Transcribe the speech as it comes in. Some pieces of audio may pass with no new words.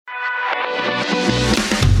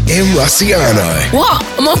M. Russiano. What?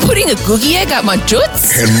 Am I putting a googie egg up my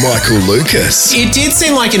joots? And Michael Lucas. It did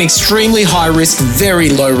seem like an extremely high-risk, very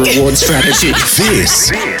low-reward strategy.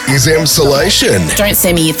 This is Emsolation. Don't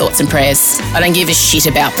send me your thoughts and prayers. I don't give a shit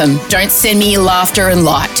about them. Don't send me your laughter and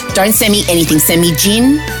light. Don't send me anything. Send me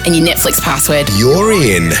gin and your Netflix password. You're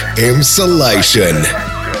in Emsolation.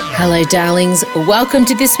 Hello, darlings. Welcome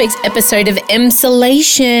to this week's episode of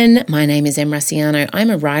Emsolation. My name is Em Russiano.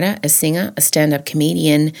 I'm a writer, a singer, a stand-up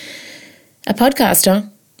comedian, a podcaster,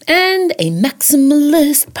 and a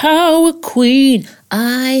maximalist power queen.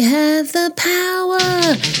 I have the power.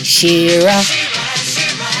 She-Ra.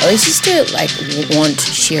 I always used to want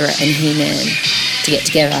She-Ra and He-Man to get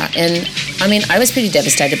together. And I mean, I was pretty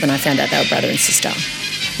devastated when I found out they were brother and sister.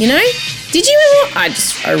 You know? Did you ever? I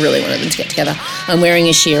really wanted them to get together. I'm wearing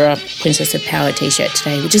a She-Ra Princess of Power t-shirt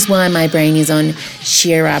today, which is why my brain is on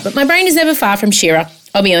She-Ra. But my brain is never far from She-Ra,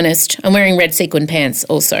 I'll be honest. I'm wearing red sequin pants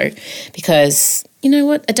also because, you know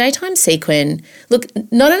what, a daytime sequin, look,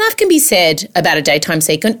 not enough can be said about a daytime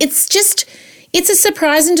sequin. It's a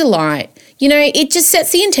surprise and delight. You know, it just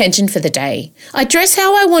sets the intention for the day. I dress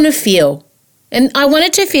how I want to feel. And I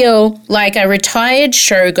wanted to feel like a retired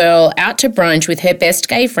showgirl out to brunch with her best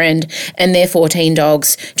gay friend and their 14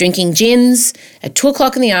 dogs, drinking gins at 2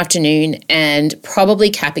 o'clock in the afternoon and probably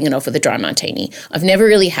capping it off with a dry martini. I've never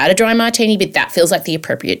really had a dry martini, but that feels like the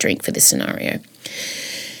appropriate drink for this scenario.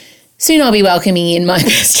 Soon I'll be welcoming in my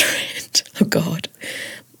best friend. Oh, God.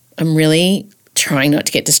 I'm really trying not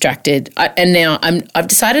to get distracted. I've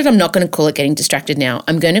decided I'm not going to call it getting distracted now.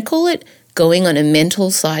 I'm going to call it going on a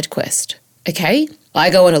mental side quest. Okay, I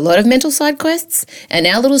go on a lot of mental side quests, and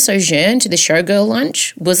our little sojourn to the showgirl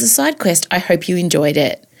lunch was a side quest. I hope you enjoyed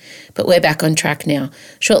it. But we're back on track now.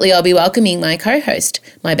 Shortly, I'll be welcoming my co-host,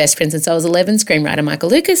 my best friend since I was 11, screenwriter Michael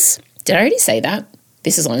Lucas. Did I already say that?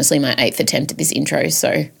 This is honestly my 8th attempt at this intro,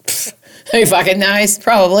 so who fucking knows?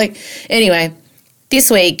 Probably. Anyway, this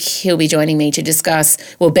week he'll be joining me to discuss,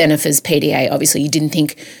 Benefi's PDA. Obviously, you didn't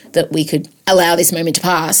think that we could allow this moment to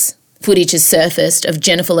pass. Footage has surfaced of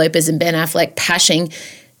Jennifer Lopez and Ben Affleck pashing,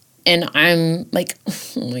 and I'm like,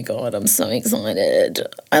 oh my God, I'm so excited.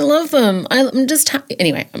 I love them. I'm just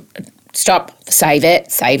anyway, stop, save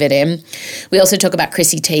it, Em. We also talk about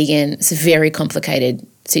Chrissy Teigen. It's a very complicated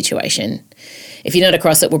situation. If you're not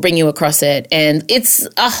across it, we'll bring you across it. And it's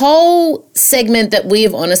a whole segment that we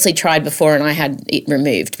have honestly tried before and I had it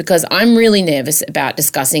removed because I'm really nervous about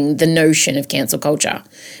discussing the notion of cancel culture.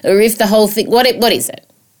 Or if the whole thing, what is it?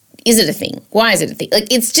 Is it a thing? Why is it a thing?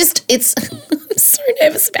 It's I'm so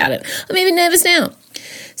nervous about it. I'm even nervous now.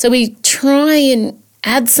 So we try and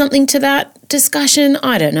add something to that discussion.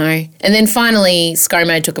 I don't know. And then finally,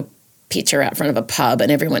 Scomo took a picture out front of a pub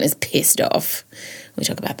and everyone is pissed off. We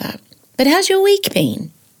talk about that. But how's your week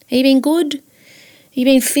been? Have you been good? Have you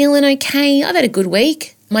been feeling okay? I've had a good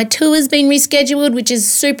week. My tour's been rescheduled, which is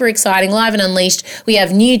super exciting, live and unleashed. We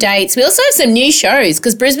have new dates. We also have some new shows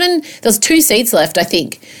because Brisbane, there's 2 seats left, I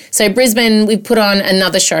think. So Brisbane, we've put on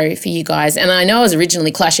another show for you guys. And I know I was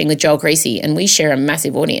originally clashing with Joel Creasy and we share a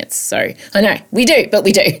massive audience. So I know, we do, but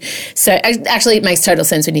we do. So actually it makes total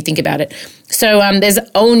sense when you think about it. So there's an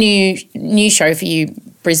all new show for you,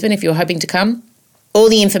 Brisbane, if you're hoping to come. All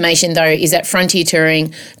the information, though, is at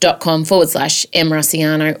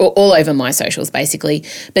frontiertouring.com/mrussiano, or all over my socials, basically.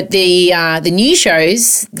 But the new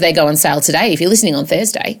shows, they go on sale today. If you're listening on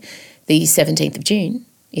Thursday, the 17th of June,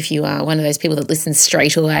 if you are one of those people that listens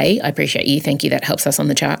straight away, I appreciate you. Thank you. That helps us on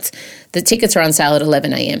the charts. The tickets are on sale at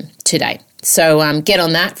 11 a.m. today. So get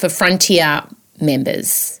on that for Frontier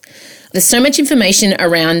members. There's so much information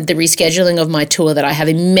around the rescheduling of my tour that I have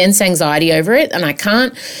immense anxiety over it, and I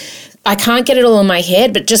can't get it all in my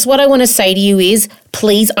head, but just what I want to say to you is,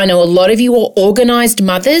 please, I know a lot of you are organised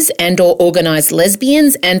mothers and or organised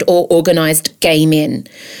lesbians and or organised gay men.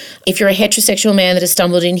 If you're a heterosexual man that has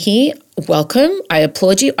stumbled in here, welcome. I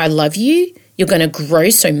applaud you. I love you. You're going to grow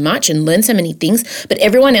so much and learn so many things. But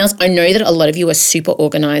everyone else, I know that a lot of you are super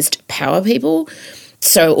organised power people.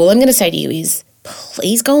 So all I'm going to say to you is,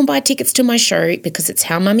 please go and buy tickets to my show because it's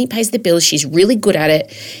how Mummy pays the bills. She's really good at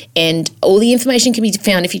it. And all the information can be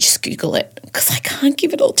found if you just Google it because I can't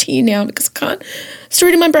give it all to you now because I can't. It's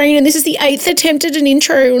through to my brain and this is the 8th attempt at an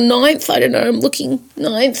intro or 9th. I don't know. I'm looking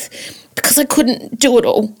 9th because I couldn't do it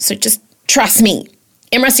all. So just trust me.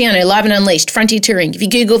 M. Russiano, Live and Unleashed, Frontier Touring. If you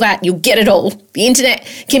Google that, you'll get it all. The internet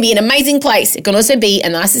can be an amazing place. It can also be a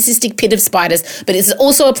narcissistic pit of spiders, but it's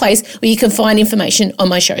also a place where you can find information on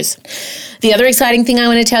my shows. The other exciting thing I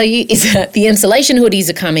want to tell you is that the Emsolation hoodies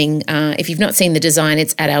are coming. If you've not seen the design,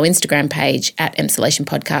 it's at our Instagram page, at Emsolation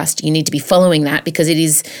Podcast. You need to be following that because it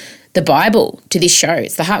is the Bible to this show.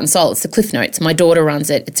 It's the heart and soul. It's the Cliff Notes. My daughter runs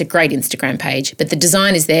it. It's a great Instagram page. But the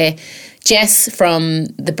design is there. Jess from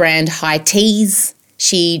the brand High Teas,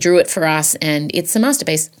 she drew it for us and it's a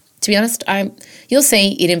masterpiece. To be honest, you'll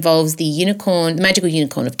see it involves the unicorn, the magical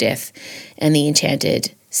unicorn of death and the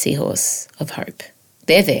enchanted seahorse of hope.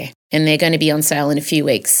 They're there and they're going to be on sale in a few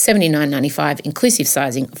weeks, $79.95, inclusive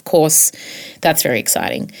sizing, of course. That's very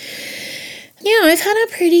exciting. Yeah, I've had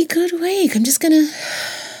a pretty good week. I'm just going to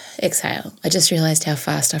exhale. I just realised how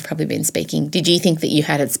fast I've probably been speaking. Did you think that you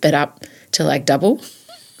had it sped up to like double?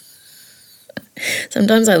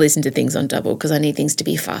 Sometimes I listen to things on double because I need things to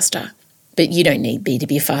be faster. But you don't need me to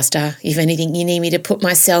be faster. If anything, you need me to put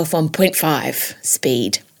myself on 0.5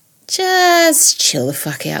 speed. Just chill the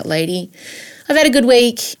fuck out, lady. I've had a good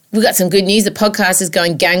week. We've got some good news. The podcast is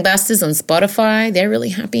going gangbusters on Spotify. They're really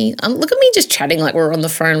happy. Look at me just chatting like we're on the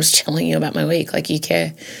phone. I'm just telling you about my week like you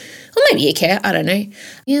care. Or maybe you care. I don't know.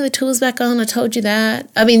 Yeah, the tool's back on. I told you that.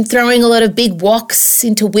 I've been throwing a lot of big walks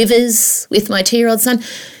into withers with my 2-year-old son.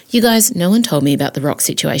 You guys, no one told me about the rock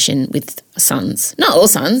situation with sons. Not all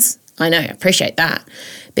sons. I know, I appreciate that.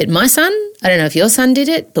 But my son, I don't know if your son did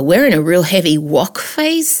it, but we're in a real heavy wok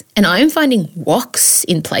phase and I'm finding woks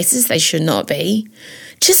in places they should not be.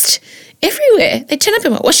 Just everywhere. They turn up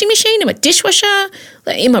in my washing machine, in my dishwasher,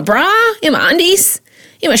 in my bra, in my undies,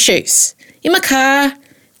 in my shoes, in my car.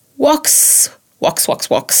 Woks.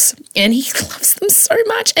 And he loves them so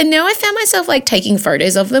much. And now I found myself like taking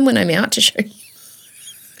photos of them when I'm out to show you.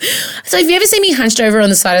 So if you ever see me hunched over on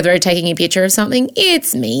the side of the road taking a picture of something,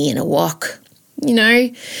 it's me in a wok, you know.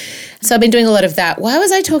 So I've been doing a lot of that. Why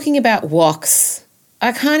was I talking about woks?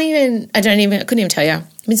 I couldn't even tell you.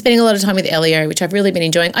 I've been spending a lot of time with Elio, which I've really been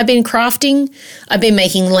enjoying. I've been crafting. I've been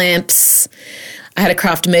making lamps. I had a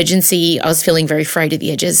craft emergency. I was feeling very frayed at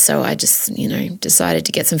the edges, so I just, decided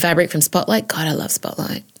to get some fabric from Spotlight. God, I love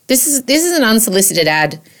Spotlight. This is an unsolicited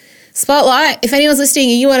ad. Spotlight, if anyone's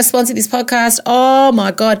listening and you want to sponsor this podcast, oh my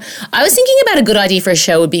God. I was thinking about a good idea for a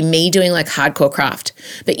show would be me doing like hardcore craft,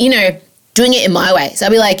 but doing it in my way. So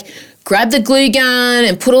I'll be like, grab the glue gun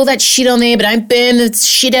and put all that shit on there, but don't burn the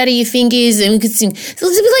shit out of your fingers. And we could sing. So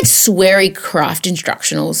it'll be like sweary craft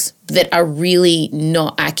instructionals that are really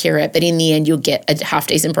not accurate, but in the end you'll get a half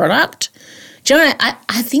decent product. Do you know what?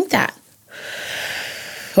 I think that.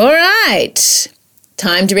 All right.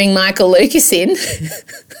 Time to bring Michael Lucas in.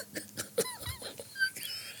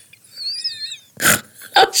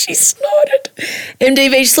 Oh, she snorted.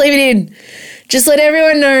 MDV, just leave it in. Just let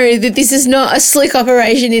everyone know that this is not a slick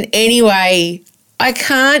operation in any way. I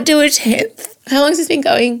can't do a 10th. How long has this been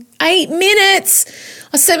going? 8 minutes.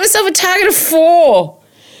 I set myself a target of 4.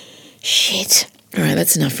 Shit. All right,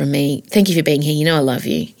 that's enough from me. Thank you for being here. I love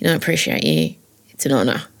you. I appreciate you. It's an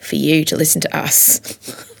honour for you to listen to us.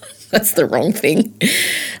 That's the wrong thing.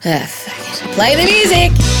 Fuck it. Play the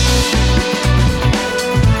music.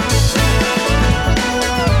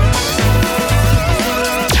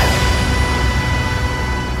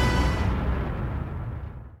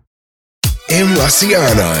 M.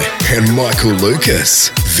 Luciano and Michael Lucas.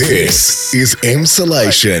 This is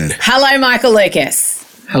Emsolation. Hello, Michael Lucas.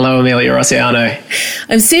 Hello, Amelia Rossiano.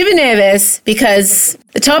 I'm super nervous because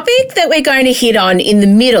the topic that we're going to hit on in the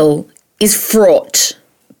middle is fraught,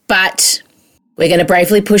 but we're going to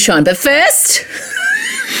bravely push on. But first,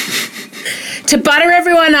 to butter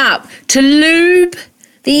everyone up, to lube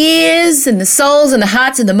the ears and the souls and the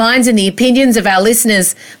hearts and the minds and the opinions of our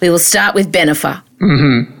listeners, we will start with Benefer.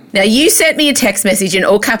 Mm-hmm. Now, you sent me a text message in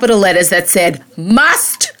all capital letters that said,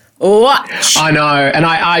 must watch. I know, and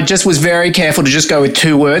I just was very careful to just go with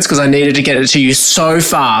 2 words because I needed to get it to you so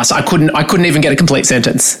fast. I couldn't even get a complete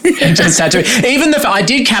sentence. It just had to. Even if I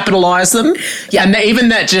did capitalize them, yeah, and even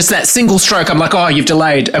that single stroke, I'm like, oh, you've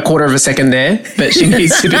delayed a quarter of a second there, but she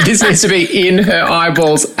needs to be. This needs to be in her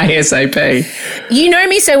eyeballs ASAP. You know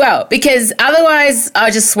me so well because otherwise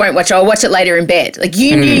I just won't watch it. I'll watch it later in bed. Like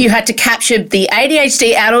you knew you had to capture the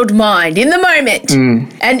ADHD addled mind in the moment,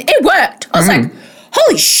 and it worked. I was like,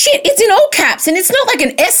 holy shit, it's in all caps. And it's not like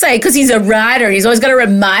an essay because he's a writer and he's always got to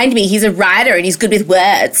remind me he's a writer and he's good with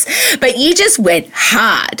words. But you just went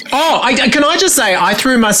hard. Oh, can I just say I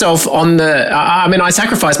threw myself on I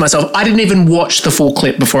sacrificed myself. I didn't even watch the full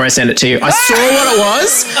clip before I sent it to you. I saw what it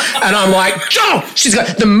was and I'm like, oh, she's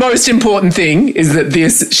got the most important thing is that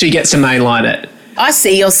she gets to mainline it. I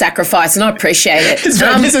see your sacrifice and I appreciate it.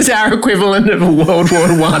 This is our equivalent of a World War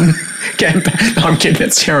I campaign. No, I'm kidding.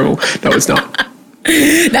 That's terrible. No, it's not.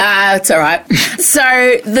 Nah, it's all right. So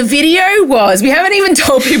the video was, we haven't even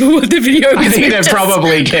told people what the video is. I think they've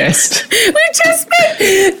probably guessed. We've just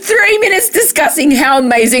spent 3 minutes discussing how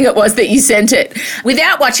amazing it was that you sent it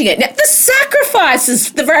without watching it. Now, the sacrifices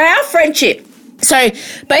for our friendship. So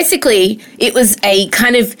basically, it was a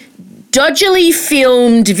kind of dodgily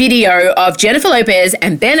filmed video of Jennifer Lopez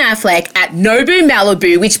and Ben Affleck at Nobu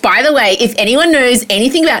Malibu, which, by the way, if anyone knows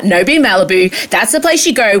anything about Nobu Malibu, that's the place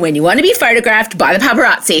you go when you want to be photographed by the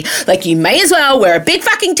paparazzi. Like, you may as well wear a big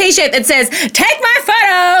fucking t-shirt that says, "Take my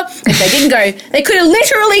photo." If they didn't go, they could have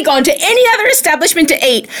literally gone to any other establishment to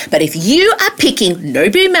eat. But if you are picking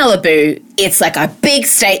Nobu Malibu, it's like a big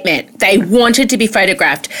statement. They wanted to be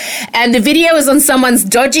photographed. And the video was on someone's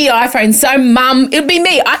dodgy iPhone. So, mum, it would be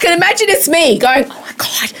me. I can imagine it's me going, oh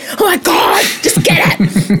my God, just get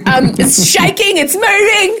it. It's shaking, it's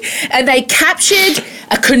moving. And they captured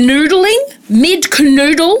a canoodling,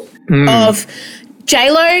 mid-canoodle of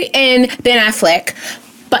J-Lo and Ben Affleck.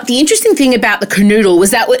 But the interesting thing about the canoodle was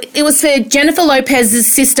that it was for Jennifer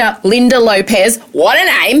Lopez's sister, Linda Lopez. What a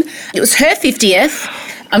name. It was her 50th.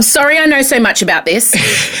 I'm sorry I know so much about this.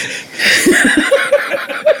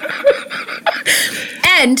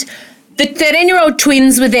 And the 13-year-old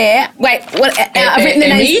twins were there. Wait, what? I've written the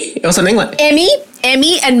names. Emmy or something like Emmy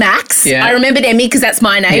and Max. Yeah. I remembered Emmy because that's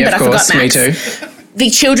my name, but I forgot Max. Me too. The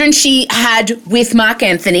children she had with Mark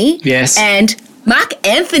Anthony. Yes. And Mark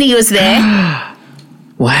Anthony was there.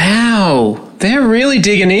 Wow. They're really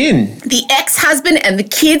digging in. The ex-husband and the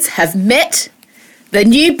kids have met the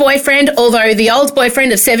new boyfriend, although the old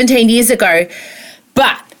boyfriend of 17 years ago.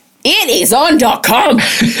 But it is on .com.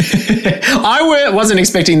 I wasn't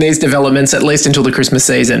expecting these developments at least until the Christmas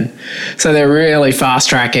season. So they're really fast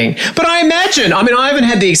tracking. But I imagine, I haven't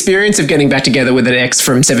had the experience of getting back together with an ex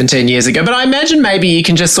from 17 years ago, but I imagine maybe you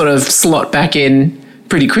can just sort of slot back in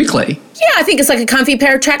pretty quickly. Yeah, I think it's like a comfy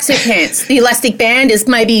pair of tracksuit pants. The elastic band is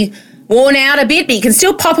maybe worn out a bit, but you can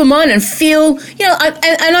still pop them on and feel,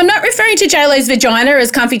 and I'm not referring to J-Lo's vagina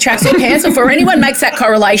as comfy tracksuit pants, or for anyone makes that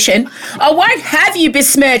correlation, I won't have you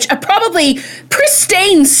besmirch a probably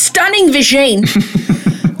pristine, stunning vagine.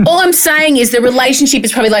 All I'm saying is the relationship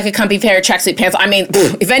is probably like a comfy pair of tracksuit pants. I mean,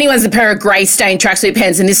 if anyone's a pair of grey stained tracksuit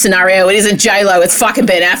pants in this scenario, it isn't J-Lo, it's fucking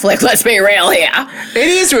Ben Affleck, let's be real here. It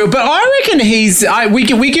is real, but I reckon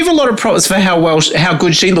we give a lot of props for how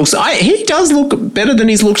good she looks. He does look better than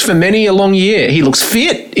he's looked for many a long year. He looks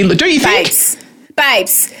fit, don't you think?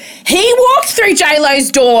 Babes, he walked through J-Lo's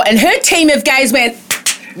door and her team of gays went,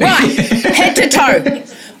 right, head to toe.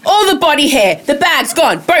 All the body hair, the bags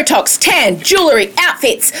gone, Botox, tan, jewellery,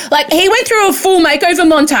 outfits. Like, he went through a full makeover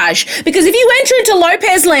montage, because if you enter into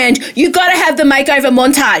Lopez land, you've got to have the makeover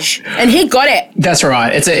montage, and he got it. That's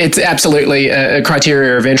right. It's absolutely a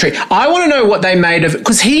criteria of entry. I want to know what they made of,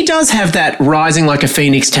 because he does have that rising like a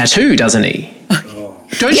phoenix tattoo, doesn't he?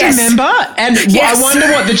 Don't you remember? And yes. I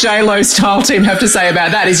wonder what the J-Lo style team have to say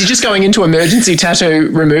about that. Is he just going into emergency tattoo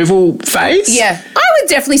removal phase? Yeah. I would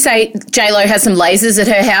definitely say J-Lo has some lasers at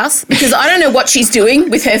her house, because I don't know what she's doing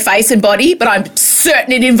with her face and body, but I'm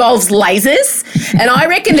certain it involves lasers. And I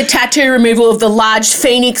reckon the tattoo removal of the large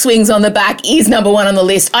phoenix wings on the back is number one on the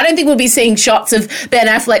list. I don't think we'll be seeing shots of Ben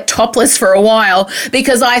Affleck topless for a while,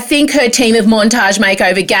 because I think her team of montage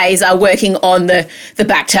makeover gays are working on the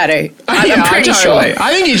back tattoo. I'm pretty sure.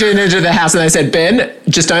 I think you turned into the house and they said, Ben,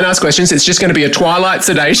 just don't ask questions. It's just going to be a twilight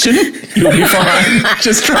sedation. You'll be fine.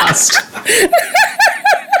 Just trust.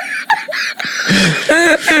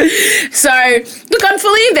 So, look, I'm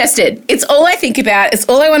fully invested. It's all I think about. It's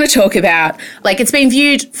all I want to talk about. Like, it's been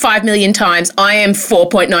viewed 5 million times. I am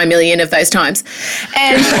 4.9 million of those times.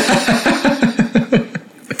 And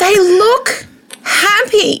they look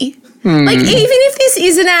happy. Like, even if this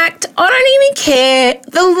is an act, I don't even care.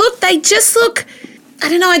 They just look, I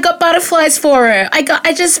don't know, I got butterflies for her.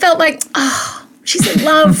 I just felt like, she's in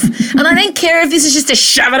love. And I don't care if this is just a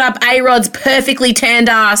shove it up A-Rod's perfectly tanned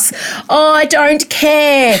ass. Oh, I don't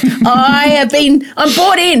care. I'm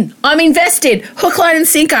bought in. I'm invested. Hook, line and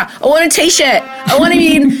sinker. I want a t-shirt. I want to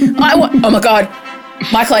be in. Oh my God.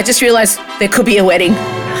 Michael, I just realised there could be a wedding.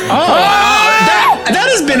 That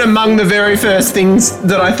has been among the very first things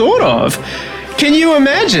that I thought of. Can you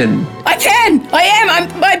imagine? I can. I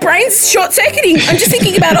am. My brain's short-circuiting. I'm just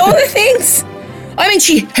thinking about all the things. I mean,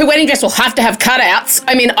 her wedding dress will have to have cutouts.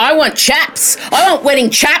 I mean, I want chaps. I want wedding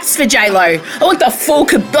chaps for J-Lo. I want the full,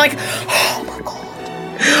 oh my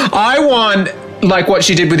God. I want, like what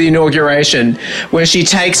she did with the inauguration, where she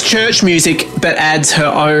takes church music but adds her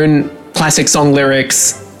own classic song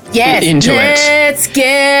lyrics into it. Let's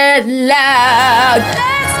get loud.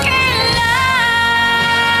 Let's get loud.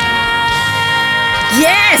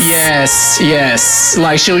 Yes.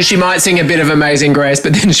 Like she might sing a bit of Amazing Grace,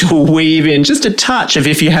 but then she'll weave in just a touch of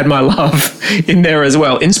If You Had My Love in there as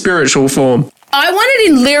well, in spiritual form. I want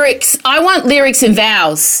it in lyrics. I want lyrics and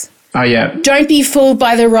vows. Oh, yeah. Don't be fooled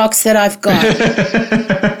by the rocks that I've got.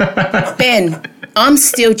 Ben, I'm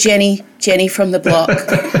still Jenny from the block.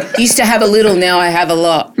 Used to have a little, now I have a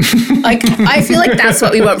lot. Like, I feel like that's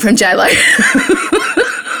what we want from J-Lo.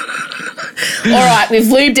 All right, we've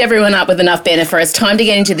lubed everyone up with enough Bennifer. It's time to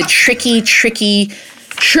get into the tricky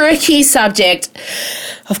subject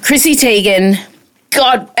of Chrissy Teigen.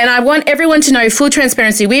 God, and I want everyone to know, full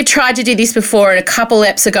transparency, we had tried to do this before a couple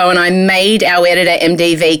eps ago and I made our editor,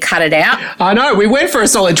 MDV, cut it out. I know, we went for a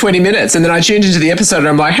solid 20 minutes and then I tuned into the episode and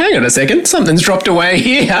I'm like, hang on a second, something's dropped away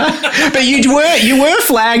here. But you were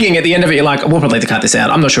flagging at the end of it, you're like, we'll probably have to cut this out.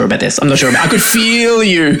 I'm not sure about this. I could feel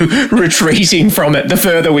you retreating from it the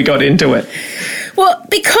further we got into it. Well,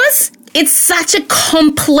 because it's such a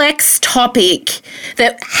complex topic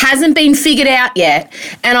that hasn't been figured out yet,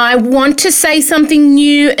 and I want to say something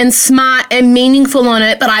new and smart and meaningful on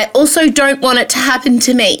it, but I also don't want it to happen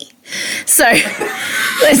to me. So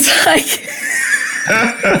it's like...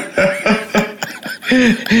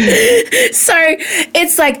 So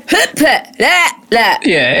it's like,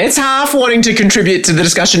 yeah, it's half wanting to contribute to the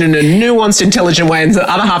discussion in a nuanced, intelligent way, and the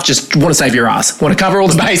other half just want to save your ass, want to cover all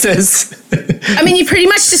the bases. I mean, you pretty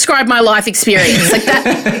much described my life experience. Like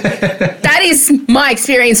that is my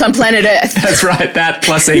experience on planet Earth. That's right, that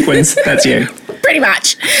plus sequence, that's you. Pretty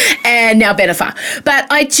much. And now Bennifer. But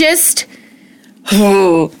I just...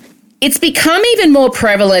 It's become even more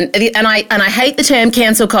prevalent, and I hate the term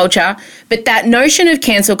cancel culture, but that notion of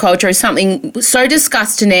cancel culture is something so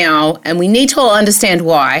discussed now, and we need to all understand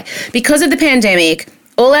why. Because of the pandemic,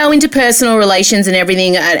 all our interpersonal relations and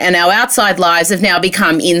everything and our outside lives have now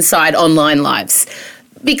become inside online lives.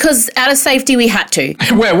 Because out of safety, we had to.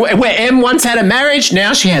 Where Em once had a marriage,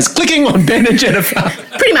 now she has clicking on Ben and Jennifer.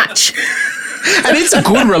 Pretty much. And it's a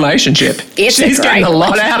good relationship. She's getting a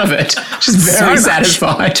lot out of it. She's very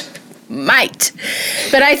satisfied. Mate.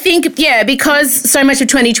 But I think, because so much of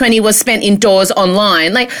 2020 was spent indoors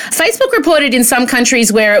online, like Facebook reported in some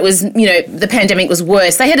countries where it was, the pandemic was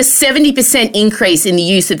worse, they had a 70% increase in the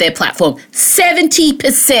use of their platform.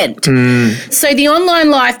 70%. So the online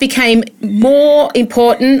life became more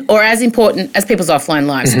important or as important as people's offline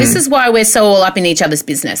lives. This is why we're so all up in each other's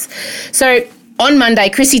business. So on Monday,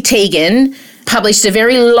 Chrissy Teigen published a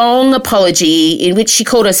very long apology in which she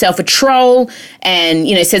called herself a troll and,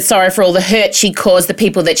 said sorry for all the hurt she'd caused the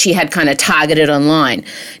people that she had kind of targeted online.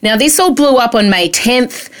 Now, this all blew up on May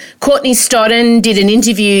 10th. Courtney Stodden did an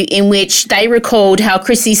interview in which they recalled how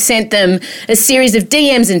Chrissy sent them a series of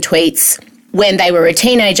DMs and tweets when they were a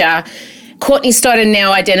teenager. Courtney Stodden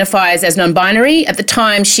now identifies as non-binary. At the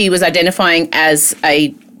time, she was identifying as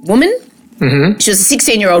a woman. Mm-hmm. She was a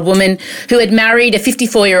 16-year-old woman who had married a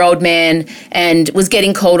 54-year-old man and was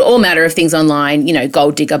getting called all manner of things online,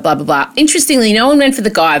 gold digger, blah, blah, blah. Interestingly, no one went for the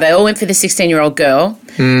guy. They all went for the 16-year-old girl.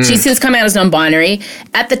 She's since come out as non-binary.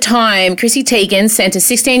 At the time, Chrissy Teigen sent a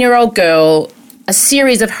 16-year-old girl a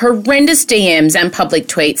series of horrendous DMs and public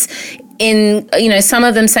tweets in, some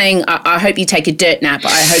of them saying, I hope you take a dirt nap. I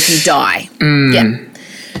hope you die. Yeah.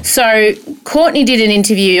 So Courtney did an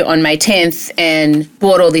interview on May 10th and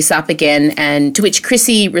brought all this up again, and to which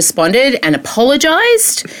Chrissy responded and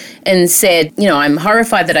apologised and said, I'm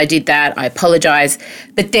horrified that I did that. I apologise.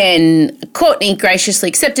 But then Courtney graciously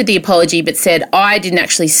accepted the apology but said, I didn't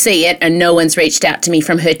actually see it and no one's reached out to me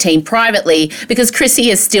from her team privately because Chrissy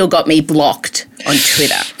has still got me blocked on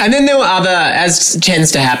Twitter. And then there were as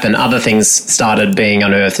tends to happen, other things started being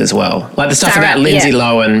unearthed as well. Like the stuff about Lindsay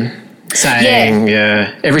Lohan saying,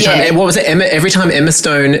 every time, what was it? Every time Emma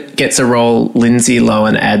Stone gets a role, Lindsay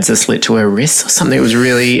Lohan adds a slit to her wrist or something. It was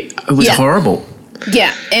horrible.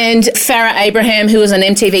 Yeah, and Farrah Abraham, who was on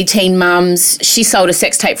MTV Teen Mums, she sold a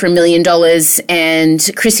sex tape for $1 million,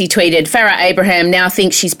 and Chrissy tweeted, Farrah Abraham now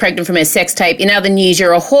thinks she's pregnant from her sex tape. In other news,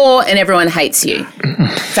 you're a whore and everyone hates you.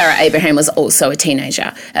 Farrah Abraham was also a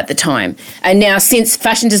teenager at the time. And now since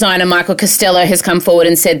fashion designer Michael Costello has come forward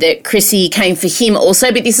and said that Chrissy came for him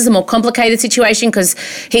also, but this is a more complicated situation because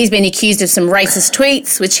he's been accused of some racist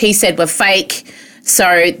tweets, which he said were fake.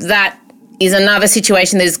 So that is another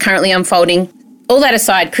situation that is currently unfolding. All that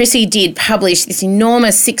aside, Chrissy did publish this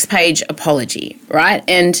enormous 6-page apology, right?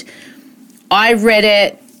 And I read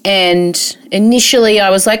it and initially I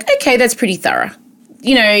was like, okay, that's pretty thorough.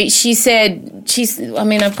 she said,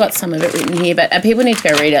 I've got some of it written here, but people need to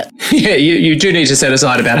go read it. Yeah, you do need to set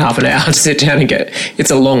aside about half an hour to sit down and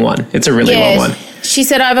it's a long one. It's a really long one. She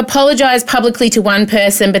said, I've apologised publicly to one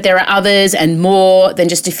person, but there are others and more than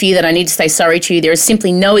just a few that I need to say sorry to. There is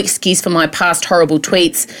simply no excuse for my past horrible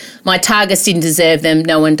tweets. My targets didn't deserve them.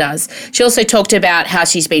 No one does. She also talked about how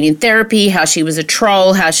she's been in therapy, how she was a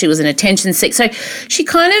troll, how she was an attention seeker. So she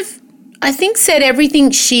kind of, I think, said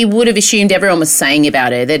everything she would have assumed everyone was saying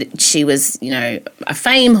about her, that she was, a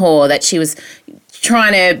fame whore, that she was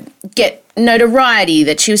trying to get notoriety,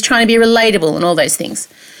 that she was trying to be relatable and all those things.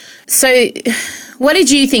 So what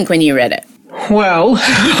did you think when you read it? Well,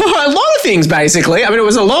 a lot of things, basically. I mean, it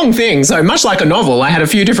was a long thing, so much like a novel, I had a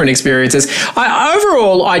few different experiences.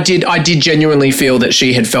 Overall, I did genuinely feel that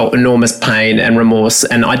she had felt enormous pain and remorse,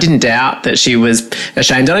 and I didn't doubt that she was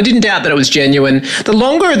ashamed, and I didn't doubt that it was genuine. The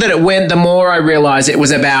longer that it went, the more I realised it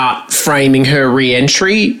was about framing her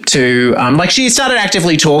re-entry to, she started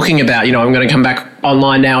actively talking about, I'm going to come back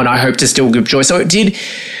online now and I hope to still give joy. So it did,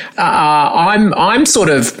 I'm sort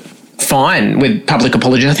of fine with public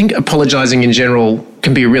apology. I think apologising in general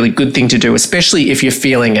can be a really good thing to do, especially if you're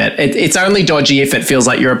feeling it. It's only dodgy if it feels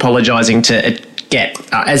like you're apologising to get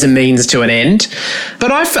as a means to an end.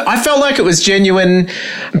 But I felt like it was genuine,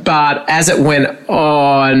 but as it went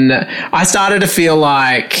on, I started to feel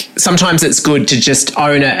like sometimes it's good to just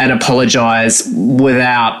own it and apologise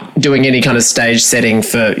without doing any kind of stage setting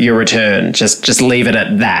for your return. Just leave it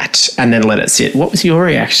at that and then let it sit. What was your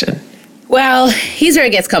reaction? Well, here's where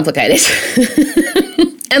it gets complicated.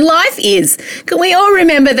 And life is. Can we all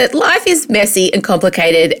remember that life is messy and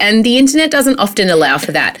complicated, and the internet doesn't often allow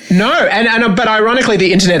for that? No, but ironically,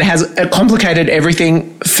 the internet has complicated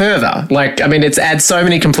everything further. It's adds so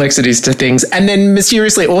many complexities to things, and then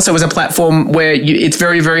mysteriously also is a platform where it's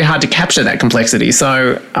very, very hard to capture that complexity.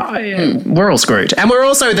 So we're all screwed, and we're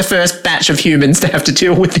also the first batch of humans to have to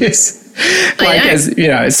deal with this.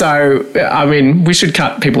 We should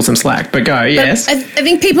cut people some slack, but go, yes. I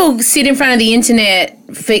think people sit in front of the internet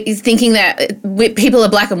thinking that people are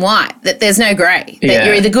black and white, that there's no grey, that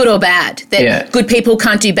you're either good or bad, that good people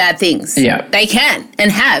can't do bad things. Yeah. They can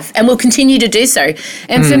and have and will continue to do so.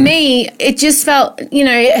 And for me, it just felt,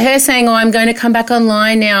 her saying, I'm going to come back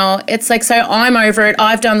online now. It's like, so I'm over it.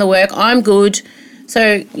 I've done the work. I'm good.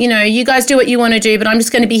 So, you guys do what you want to do, but I'm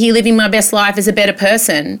just going to be here living my best life as a better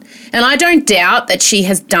person. And I don't doubt that she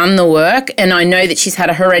has done the work, and I know that she's had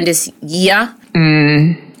a horrendous year.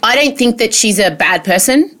 I don't think that she's a bad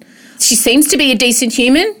person. She seems to be a decent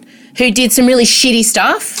human who did some really shitty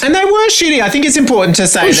stuff. And they were shitty. I think it's important to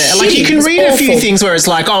say that. You can read a few things where it's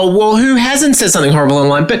like, who hasn't said something horrible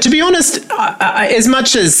online? But to be honest, as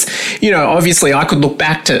much as, obviously I could look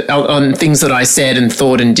back on things that I said and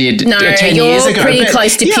thought and did 10 years ago. You're pretty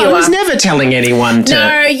close to pure. I was never telling anyone to.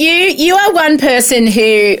 No, you are one person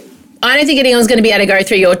who I don't think anyone's going to be able to go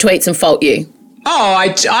through your tweets and fault you. Oh, I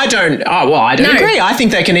don't agree. I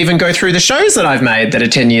think they can even go through the shows that I've made that are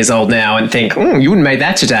 10 years old now and think, you wouldn't have made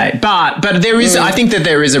that today. But there is, I think that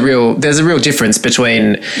there's a real difference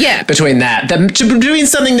between that, doing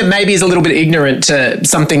something that maybe is a little bit ignorant to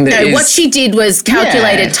something that is. What she did was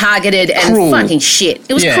calculated, targeted, and cruel. Fucking shit.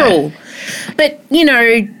 It was cruel. But,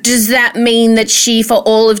 does that mean that she, for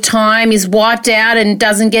all of time, is wiped out and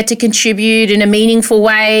doesn't get to contribute in a meaningful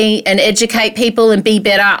way and educate people and be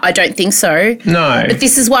better? I don't think so. No. But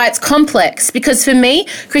this is why it's complex, because for me,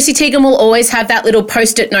 Chrissy Teigen will always have that little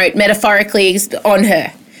Post-it note metaphorically on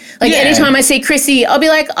her. Anytime I see Chrissy, I'll be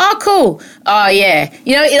like, oh, cool. Oh, yeah.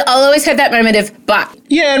 I'll always have that moment of, but.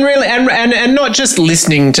 Yeah, and really, and not just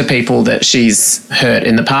listening to people that she's hurt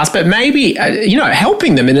in the past, but maybe,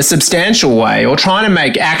 helping them in a substantial way or trying to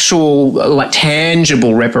make actual,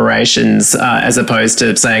 tangible reparations as opposed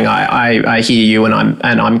to saying, I hear you and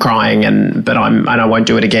I'm crying but I won't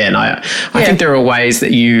do it again. I think there are ways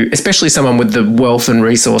that especially someone with the wealth and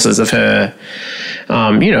resources of her,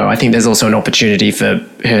 I think there's also an opportunity for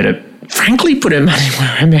her to frankly put her money where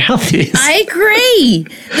her mouth is. I agree.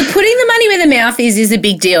 Putting the money where the mouth is a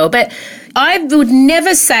big deal. But I would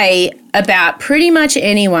never say about pretty much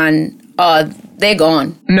anyone, they're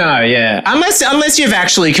gone. No, yeah. Unless you've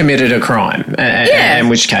actually committed a crime, in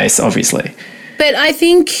which case, obviously. But I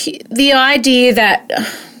think the idea that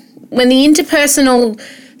when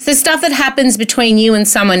the stuff that happens between you and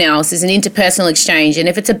someone else is an interpersonal exchange, and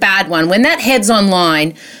if it's a bad one, when that heads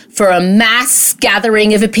online for a mass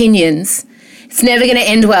gathering of opinions, it's never going to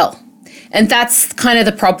end well. And that's kind of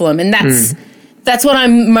the problem, and that's what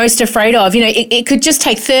I'm most afraid of. It could just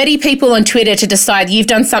take 30 people on Twitter to decide you've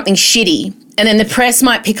done something shitty, and then the press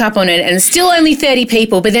might pick up on it, and it's still only 30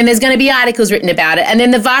 people, but then there's going to be articles written about it, and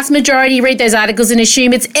then the vast majority read those articles and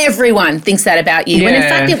assume it's everyone thinks that about you, when in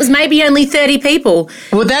fact it was maybe only 30 people.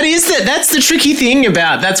 Well, that's the tricky thing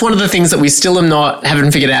that's one of the things that we still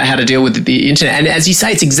haven't figured out how to deal with the internet. And as you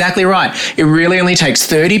say, it's exactly right. It really only takes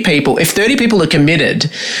 30 people. If 30 people are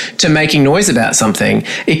committed to making noise about something,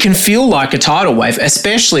 it can feel like a tidal wave,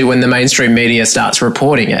 especially when the mainstream media starts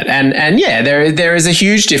reporting it. And yeah, there is a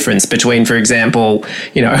huge difference between, for example,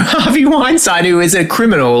 Harvey Weinstein, who is a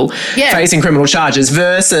criminal facing criminal charges,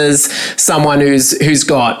 versus someone who's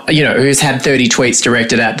got, who's had 30 tweets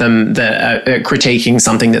directed at them that are critiquing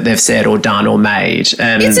something that they've said or done or made.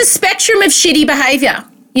 And it's a spectrum of shitty behaviour.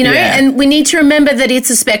 And we need to remember that it's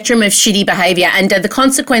a spectrum of shitty behaviour, and the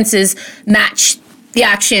consequences match the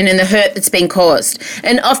action and the hurt that's been caused.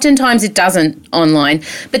 And oftentimes it doesn't online.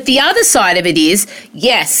 But the other side of it is,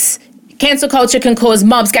 yes, cancel culture can cause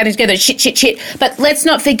mobs getting together, shit. But let's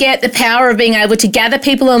not forget the power of being able to gather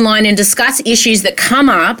people online and discuss issues that come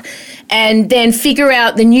up, and then figure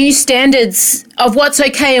out the new standards of what's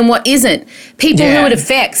okay and what isn't. People who it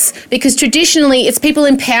affects. Because traditionally, it's people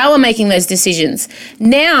in power making those decisions.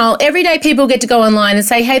 Now, everyday people get to go online and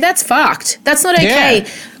say, hey, that's fucked. That's not okay. Yeah.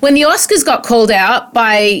 When the Oscars got called out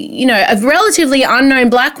by, a relatively unknown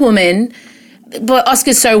black woman, but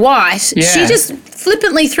Oscar's so white, she just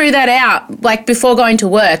flippantly threw that out before going to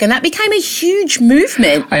work, and that became a huge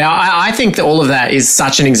movement. I think that all of that is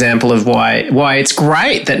such an example of why it's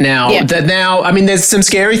great that now I mean, there's some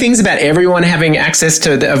scary things about everyone having access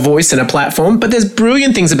to a voice and a platform, but there's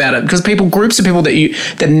brilliant things about it because groups of people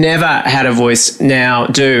that never had a voice now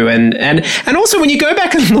do, and also when you go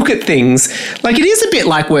back and look at things, it is a bit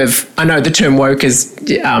like I know the term woke is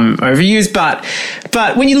overused,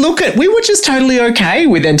 but when you look at, we were just totally okay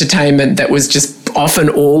with entertainment that was just often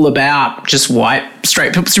all about just white, straight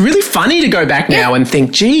people. It's really funny to go back now and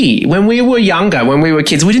think, gee, when we were younger, when we were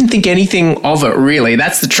kids, we didn't think anything of it, really.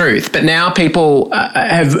 That's the truth. But now people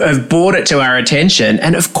have brought it to our attention.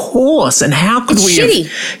 And of course, and how could we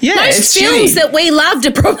shitty. Most films that we loved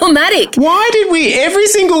are problematic. Why did every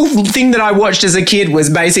single thing that I watched as a kid was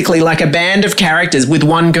basically like a band of characters with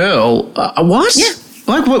one girl. What? Yeah.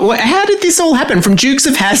 How did this all happen? From Dukes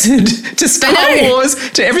of Hazzard to Star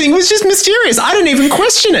Wars to everything was just mysterious. I didn't even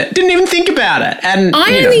question it. Didn't even think about it. And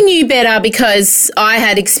I only knew better because I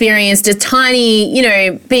had experienced a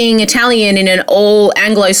tiny, being Italian in an all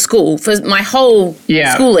Anglo school for my whole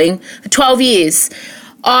schooling, for 12 years.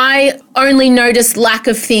 I only noticed lack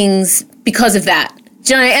of things because of that.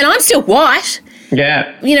 And I'm still white.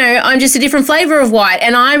 Yeah. I'm just a different flavour of white.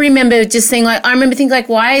 And I remember just thinking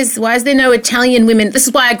why is there no Italian women? This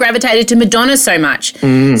is why I gravitated to Madonna so much.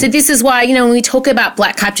 So this is why, when we talk about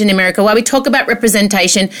black Captain America, why we talk about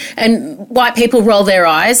representation and white people roll their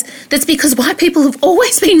eyes, that's because white people have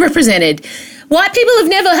always been represented. White people have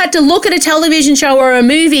never had to look at a television show or a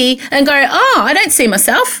movie and go, oh, I don't see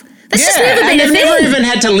myself. That's just never been a thing. Never even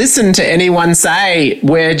had to listen to anyone say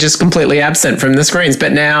we're just completely absent from the screens.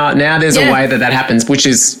 But now there's a way that happens, which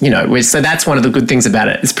is, so that's one of the good things about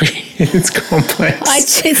it. It's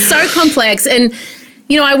complex. It's so complex. And,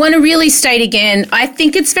 I want to really state again, I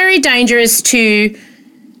think it's very dangerous to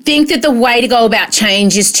think that the way to go about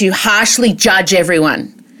change is to harshly judge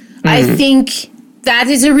everyone. I think that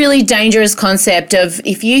is a really dangerous concept of,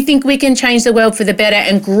 if you think we can change the world for the better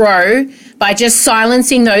and grow by just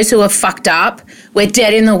silencing those who are fucked up, we're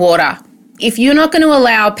dead in the water. If you're not going to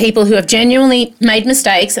allow people who have genuinely made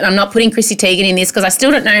mistakes, and I'm not putting Chrissy Teigen in this because I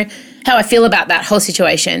still don't know how I feel about that whole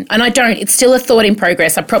situation, and I don't. It's still a thought in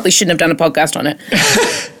progress. I probably shouldn't have done a podcast on it.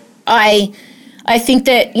 I think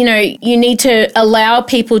that, you need to allow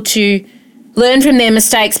people to learn from their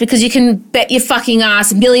mistakes, because you can bet your fucking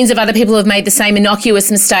ass millions of other people have made the same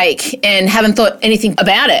innocuous mistake and haven't thought anything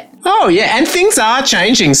about it. Oh, yeah, and things are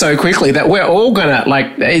changing so quickly that we're all going to,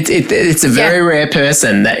 it's a very rare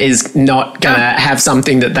person that is not going to have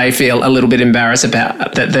something that they feel a little bit embarrassed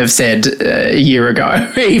about that they've said a year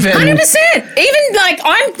ago. Even 100%. Even,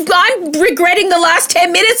 I'm regretting the last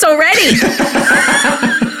 10 minutes already.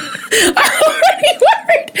 I'm already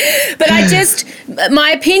worried. But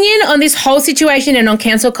my opinion on this whole situation and on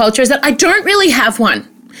cancel culture is that I don't really have one.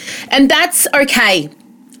 And that's okay.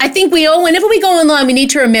 I think whenever we go online, we need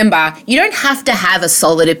to remember you don't have to have a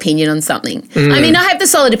solid opinion on something. I mean, I have the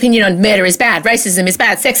solid opinion on murder is bad, racism is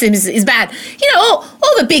bad, sexism is bad. All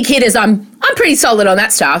the big hitters, I'm pretty solid on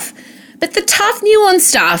that stuff. But the tough, nuanced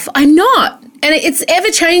stuff, I'm not. And it's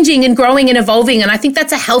ever-changing and growing and evolving, and I think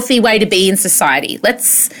that's a healthy way to be in society.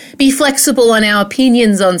 Let's be flexible on our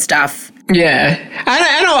opinions on stuff. Yeah. And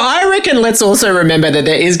I and let's also remember that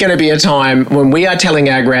there is going to be a time when we are telling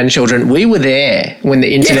our grandchildren, we were there when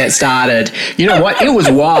the internet started. You know what? It was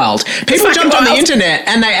wild. People jumped on the internet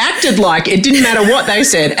and they acted like it didn't matter what they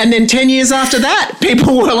said. And then 10 years after that,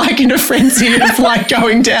 people were like in a frenzy of like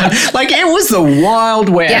going down. Like it was the Wild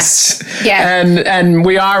West. Yeah. And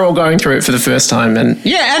we are all going through it for the first time. And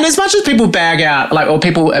and as much as people bag out, like, or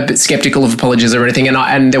people are a bit skeptical of apologies or anything,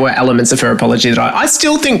 and there were elements of her apology that I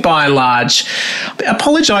still think by and large,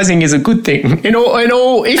 apologising is a good thing.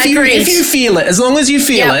 If you feel it, as long as you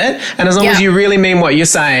feel it, and as long as you really mean what you're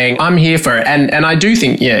saying, I'm here for it. And I do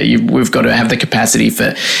think, we've got to have the capacity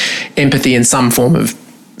for empathy and some form of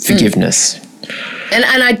forgiveness. And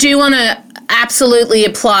I do want to absolutely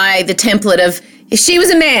apply the template of, if she was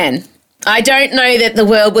a man, I don't know that the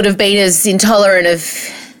world would have been as intolerant of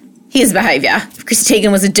his behaviour. If Chris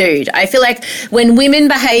Teigen was a dude. I feel like when women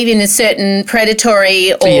behave in a certain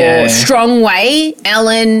predatory or strong way,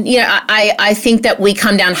 Ellen, I think that we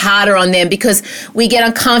come down harder on them because we get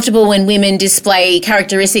uncomfortable when women display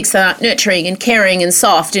characteristics that are nurturing and caring and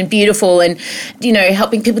soft and beautiful and,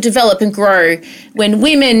 helping people develop and grow. When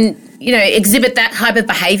women, exhibit that type of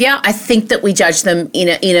behaviour, I think that we judge them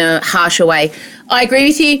in a harsher way. I agree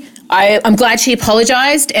with you. I'm glad she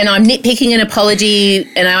apologised, and I'm nitpicking an apology,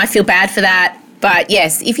 and I feel bad for that. But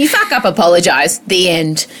yes, if you fuck up, apologise. The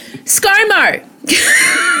end. Scomo.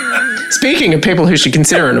 Speaking of people who should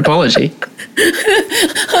consider an apology.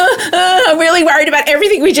 I'm really worried about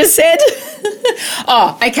everything we just said.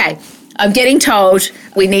 Oh, okay. I'm getting told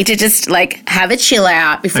we need to just have a chill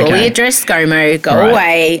out before we address Scomo. Go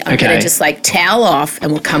away. I'm going to just towel off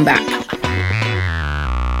and we'll come back.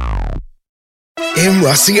 M.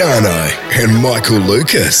 Russiano and Michael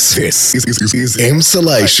Lucas. This is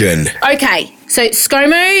Emsolation. Okay, so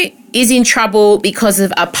Scomo is in trouble because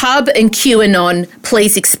of a pub and QAnon.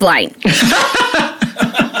 Please explain.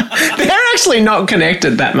 They're actually not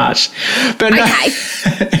connected that much. But okay.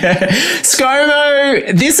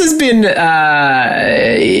 Scomo, this has been,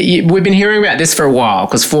 we've been hearing about this for a while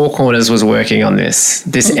because Four Corners was working on this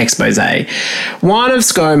expose. One of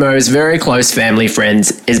Scomo's very close family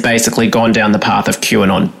friends has basically gone down the path of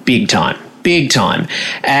QAnon big time.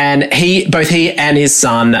 And both he and his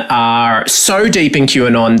son are so deep in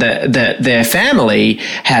QAnon that their family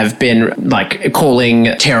have been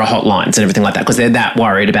calling terror hotlines and everything like that because they're that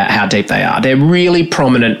worried about how deep they are. They're really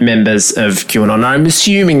prominent members of QAnon. And I'm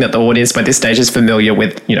assuming that the audience by this stage is familiar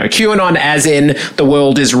with, QAnon as in the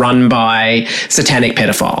world is run by satanic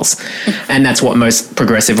pedophiles. And that's what most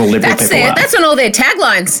progressive or liberal people are. That's on all their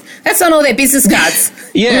taglines. That's on all their business cards.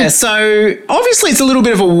 So obviously it's a little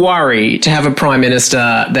bit of a worry to have a prime minister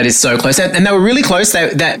that is so close. And they were really close.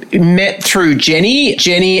 That met through Jenny.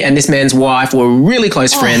 Jenny and this man's wife were really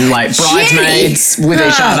close friends, bridesmaids with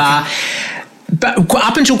each other. But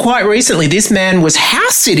up until quite recently, this man was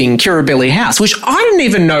house-sitting Kirribilli House, which I didn't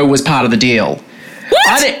even know was part of the deal.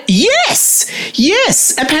 What? Yes.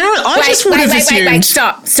 Apparently, I just would have assumed. Wait,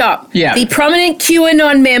 stop. Yeah. The prominent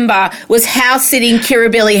QAnon member was house-sitting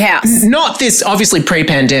Kirribilli House. Not this, obviously,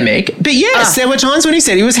 pre-pandemic, but yes, there were times when he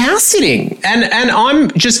said he was house-sitting. And I'm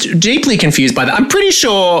just deeply confused by that. I'm pretty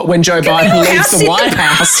sure when Joe Biden leaves the White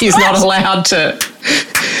House, he's not allowed to...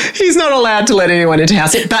 He's not allowed to let anyone into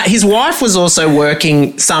house. But his wife was also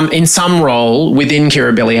working in some role within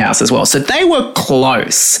Kirribilli House as well. So they were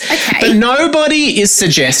close. Okay. But nobody is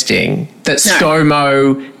suggesting that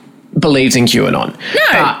Scomo believes in QAnon.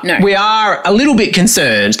 No. We are a little bit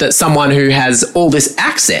concerned that someone who has all this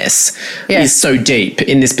access is so deep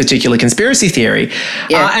in this particular conspiracy theory.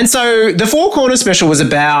 Yeah. And so the Four Corners special was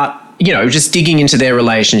about just digging into their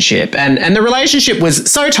relationship. And the relationship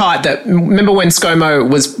was so tight that, remember when Scomo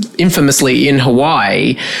was infamously in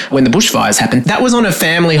Hawaii when the bushfires happened, that was on a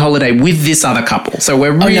family holiday with this other couple. So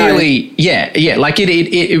we're really,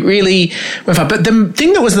 it really went far. But the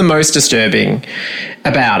thing that was the most disturbing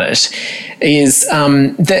about it is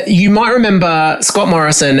that you might remember Scott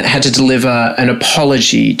Morrison had to deliver an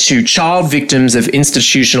apology to child victims of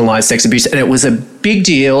institutionalized sex abuse, and it was a big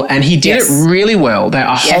deal, and he did it really well.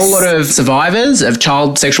 A whole lot of survivors of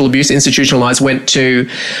child sexual abuse institutionalized went to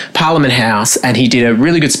Parliament House, and he did a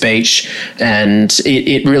really good speech, and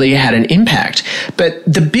it really had an impact. But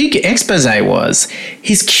the big expose was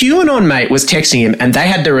his QAnon mate was texting him, and they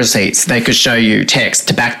had the receipts. They could show you text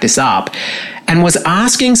to back this up, and was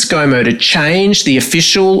asking Scomo to change the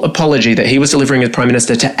official apology that he was delivering as Prime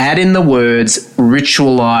Minister to add in the words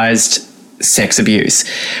ritualised sex abuse,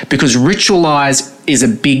 because ritualised is a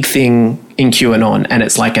big thing in QAnon, and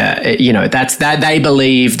it's that's that they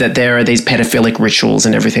believe that there are these pedophilic rituals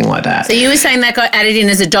and everything like that. So you were saying that got added in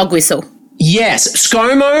as a dog whistle? Yes,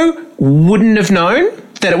 Scomo wouldn't have known.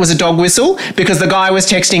 that it was a dog whistle because the guy was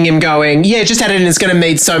texting him going, yeah, just add it in, it's going to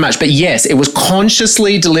mean so much. But yes, it was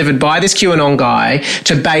consciously delivered by this QAnon guy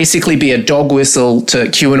to basically be a dog whistle to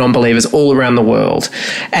QAnon believers all around the world.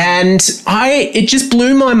 And it just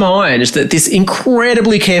blew my mind that this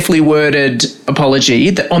incredibly carefully worded apology,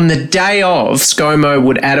 that on the day of, Scomo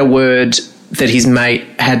would add a word that his mate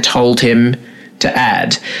had told him to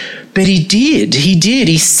add. But he did.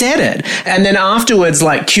 He said it. And then afterwards,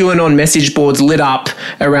 like QAnon message boards lit up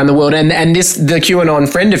around the world. And the QAnon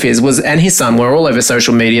friend of his and his son were all over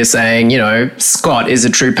social media saying, you know, Scott is a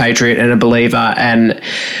true patriot and a believer. And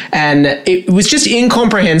it was just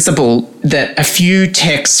incomprehensible that a few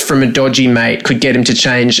texts from a dodgy mate could get him to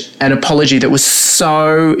change an apology that was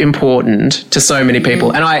so important to so many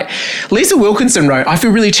people. And Lisa Wilkinson wrote, I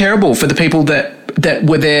feel really terrible for the people that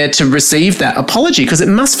were there to receive that apology, because it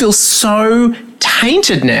must feel so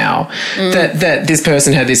tainted now that this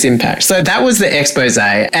person had this impact. So that was the expose.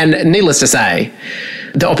 And needless to say,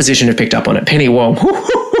 the opposition have picked up on it. Penny Wong,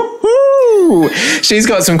 she's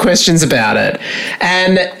got some questions about it.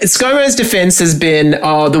 And Scomo's defense has been,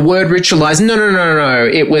 the word ritualized. No.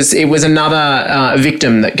 It was another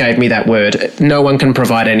victim that gave me that word. No one can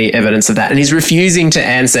provide any evidence of that. And he's refusing to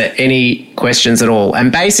answer any questions at all.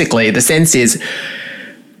 And basically the sense is,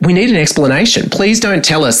 we need an explanation. Please don't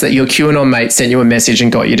tell us that your QAnon mate sent you a message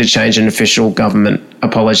and got you to change an official government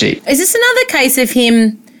apology. Is this another case of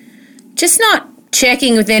him just not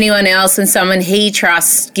checking with anyone else when someone he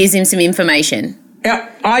trusts gives him some information? Yeah,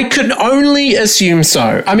 I could only assume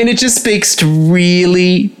so. I mean, it just speaks to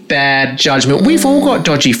really bad judgment. We've all got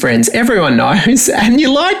dodgy friends, everyone knows. And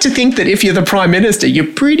you like to think that if you're the Prime Minister,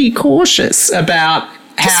 you're pretty cautious about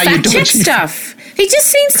how you do stuff. He just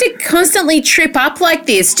seems to constantly trip up like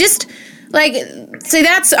this. Just like, so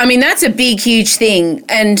that's a big, huge thing.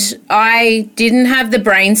 And I didn't have the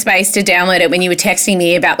brain space to download it when you were texting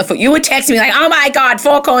me about the foot. You were texting me like, oh my God,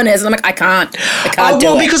 4 corners. And I'm like, I can't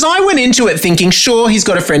do it. Because I went into it thinking, sure, he's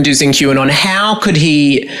got a friend who's in QAnon. How could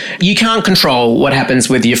you can't control what happens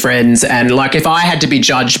with your friends. And like, if I had to be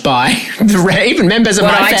judged by even members of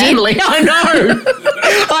my family, I know.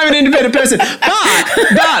 I'm an independent person. But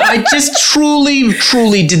I just truly,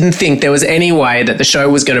 truly didn't think there was any way that the show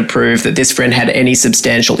was going to prove that this friend had any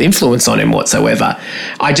substantial influence on him whatsoever.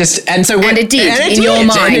 And it did in your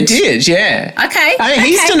mind. And it did, yeah. Okay.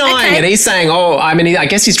 He's denying it. He's saying, I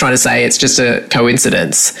guess he's trying to say it's just a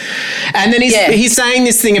coincidence. And then he's saying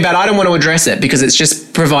this thing about, I don't want to address it because it's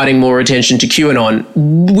just providing more attention to QAnon,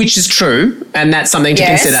 which is true, and that's something to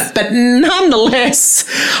consider. But nonetheless,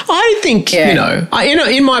 I think,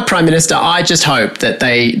 in my Prime Minister, I just hope that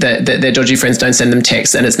that their dodgy friends don't send them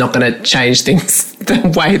texts and it's not going to change things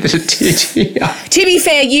the way that it did here. To be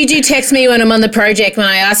fair, you do text me when I'm on the project when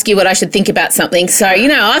I ask you what I should think about something. So,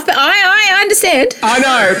 I understand. I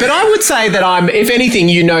know, but I would say that if anything,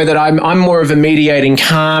 that I'm more of a mediating,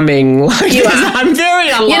 calming. You are. I'm very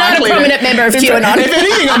unlikely. You're not a prominent member of QAnon. If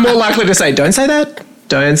anything, I'm more likely to say, don't say that.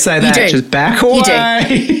 Don't say that. You do. Just back away. You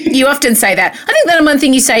do. You often say that. I think that one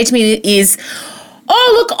thing you say to me is,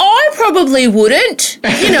 oh, look, I probably wouldn't,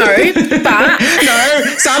 but... No,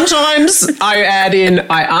 sometimes I add in,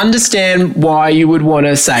 I understand why you would want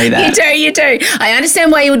to say that. You do. I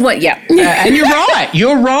understand why you would want, yeah. And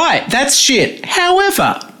you're right. That's shit.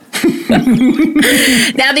 However...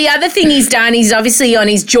 Now, the other thing he's done, he's obviously on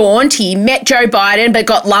his jaunt. He met Joe Biden but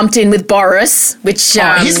got lumped in with Boris, which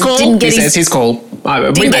his call. Didn't get his call.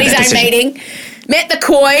 Didn't get his own meeting. Met the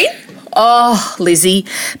Queen. Oh, Lizzie.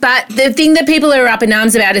 But the thing that people are up in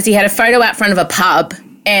arms about is he had a photo out front of a pub.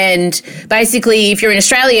 And basically, if you're in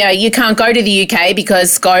Australia, you can't go to the UK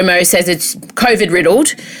because Scomo says it's COVID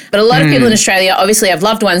riddled. But a lot of people in Australia obviously have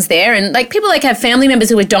loved ones there. And people have family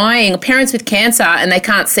members who are dying or parents with cancer and they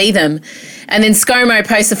can't see them. And then Scomo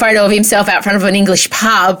posts a photo of himself out front of an English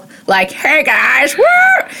pub like, hey guys, woo!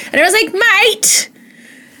 And I was like, mate.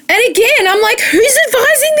 And again, I'm like, who's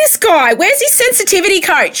advising this guy? Where's his sensitivity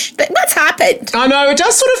coach? What's happened? I know, it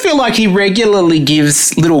does sort of feel like he regularly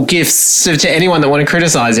gives little gifts to anyone that want to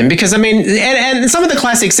criticise him because, and some of the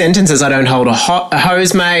classic sentences, I don't hold a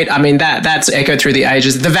hose, mate. That's echoed through the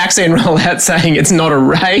ages. The vaccine rollout saying it's not a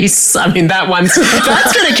race. That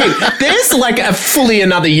that's going to keep, there's a fully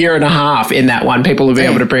another year and a half in that one. People will be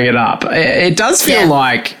able to bring it up. It does feel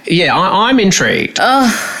like, I'm intrigued.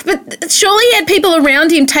 Oh, but But surely he had people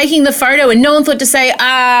around him taking the photo and no one thought to say,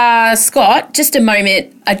 Scott, just a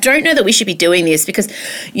moment. I don't know that we should be doing this because,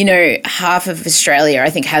 half of Australia,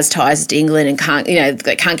 I think, has ties to England and can't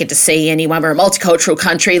get to see anyone. We're a multicultural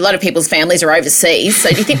country. A lot of people's families are overseas. So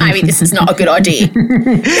do you think maybe this is not a good idea?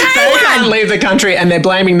 They can't leave the country and they're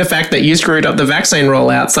blaming the fact that you screwed up the vaccine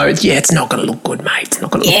rollout. So, it's not going to look good, mate. It's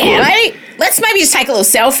not going to look good. Yeah, let's just take a little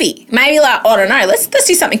selfie. Maybe I don't know. Let's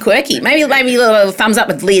do something quirky. Maybe a little thumbs up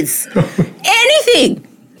with Liz. Anything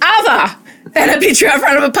other than a picture out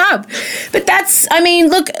front of a pub. But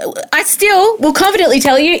look, I still will confidently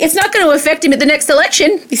tell you it's not going to affect him at the next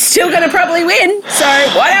election. He's still going to probably win. So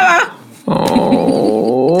whatever.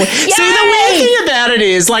 Oh. See, the weird thing about it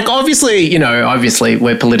is, obviously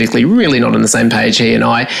we're politically really not on the same page, he and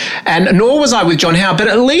I, and nor was I with John Howard, but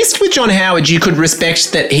at least with John Howard you could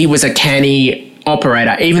respect that he was a canny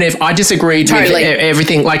operator, even if I disagreed with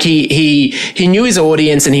everything. Like he knew his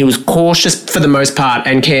audience and he was cautious for the most part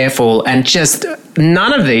and careful, and just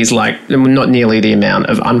none of these, not nearly the amount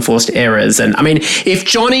of unforced errors. And I mean, if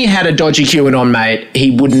Johnny had a dodgy QAnon mate,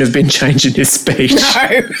 he wouldn't have been changing his speech.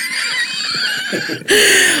 No.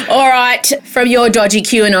 All right, from your dodgy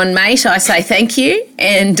QAnon mate, I say thank you.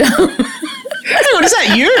 And hang on, is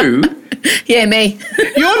that you? Yeah, me.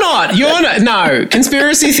 You're not. No.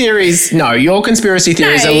 Conspiracy theories. No, your conspiracy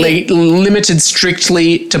theories are limited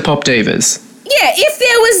strictly to pop divas. Yeah, if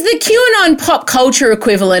there was the QAnon pop culture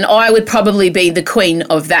equivalent, I would probably be the queen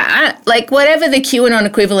of that. Whatever the QAnon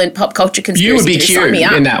equivalent pop culture conspiracy. You would be Q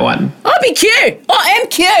in that one. I'll be Q. I am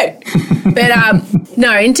Q. But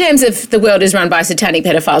no, in terms of the world is run by satanic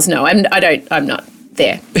pedophiles, no, I'm not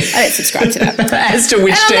there. I don't subscribe to that. As to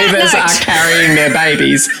which divas are carrying their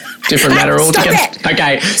babies. Different matter altogether.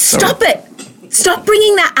 Okay. Stop it. Stop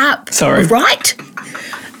bringing that up. Sorry. Right?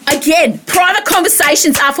 Again, private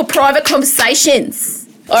conversations are for private conversations.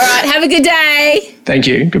 All right, have a good day. Thank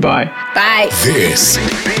you. Goodbye. Bye. This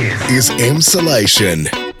is Emsolation.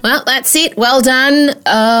 Well, that's it. Well done.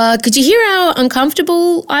 Could you hear how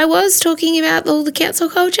uncomfortable I was talking about all the cancel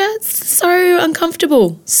culture? It's so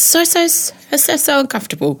uncomfortable. So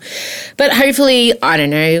uncomfortable. But hopefully, I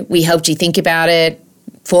don't know, we helped you think about it,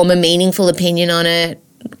 form a meaningful opinion on it,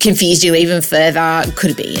 confused you even further.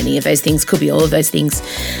 Could be any of those things, could be all of those things.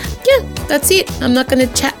 Yeah, that's it. I'm not going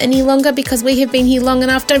to chat any longer because we have been here long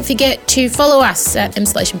enough. Don't forget to follow us at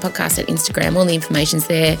Emsolation Podcast at Instagram. All the information's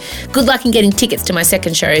there. Good luck in getting tickets to my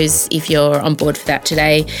second shows if you're on board for that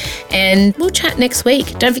today. And we'll chat next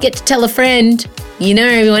week. Don't forget to tell a friend. We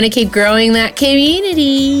want to keep growing that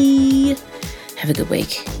community. Have a good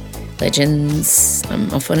week. Legends.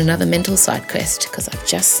 I'm off on another mental side quest because I've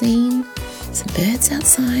just seen some birds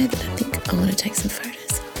outside that I think I want to take some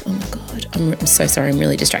photos of. Oh my God. I'm so sorry. I'm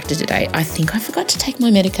really distracted today. I think I forgot to take my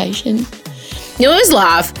medication. I always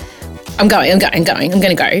laugh. I'm going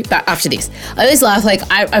to go. But after this, I always laugh.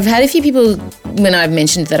 I've had a few people when I've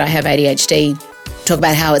mentioned that I have ADHD talk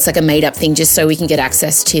about how it's a made up thing just so we can get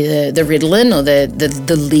access to the Ritalin or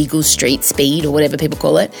the legal street speed or whatever people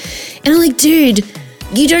call it. And I'm like, dude,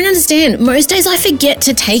 you don't understand. Most days I forget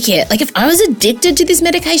to take it. If I was addicted to this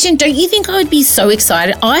medication, don't you think I would be so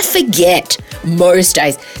excited? I forget most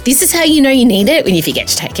days. This is how you know you need it, when you forget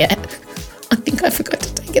to take it. I think I forgot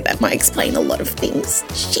to take it. That might explain a lot of things.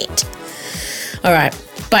 Shit. All right.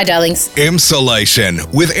 Bye, darlings.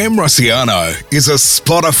 Emsolation with Em Rossiano is a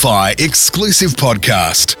Spotify exclusive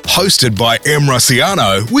podcast hosted by Em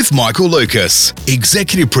Rossiano with Michael Lucas.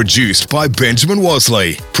 Executive produced by Benjamin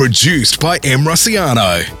Wasley. Produced by Em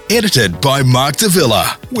Rossiano. Edited by Mark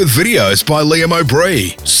Davila. With videos by Liam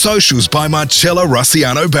O'Brien. Socials by Marcella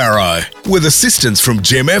Rossiano Barrow. With assistance from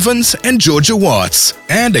Jem Evans and Georgia Watts.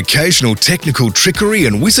 And occasional technical trickery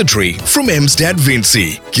and wizardry from Em's dad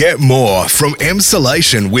Vincy. Get more from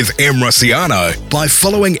Emsolation with Em Rossiano by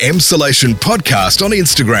following Emsolation Podcast on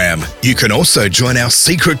Instagram. You can also join our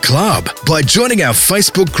secret club by joining our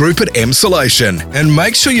Facebook group at Emsolation, and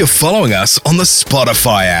make sure you're following us on the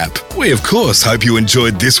Spotify app. We of course hope you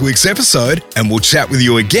enjoyed this week's episode, and we'll chat with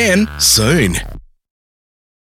you again soon.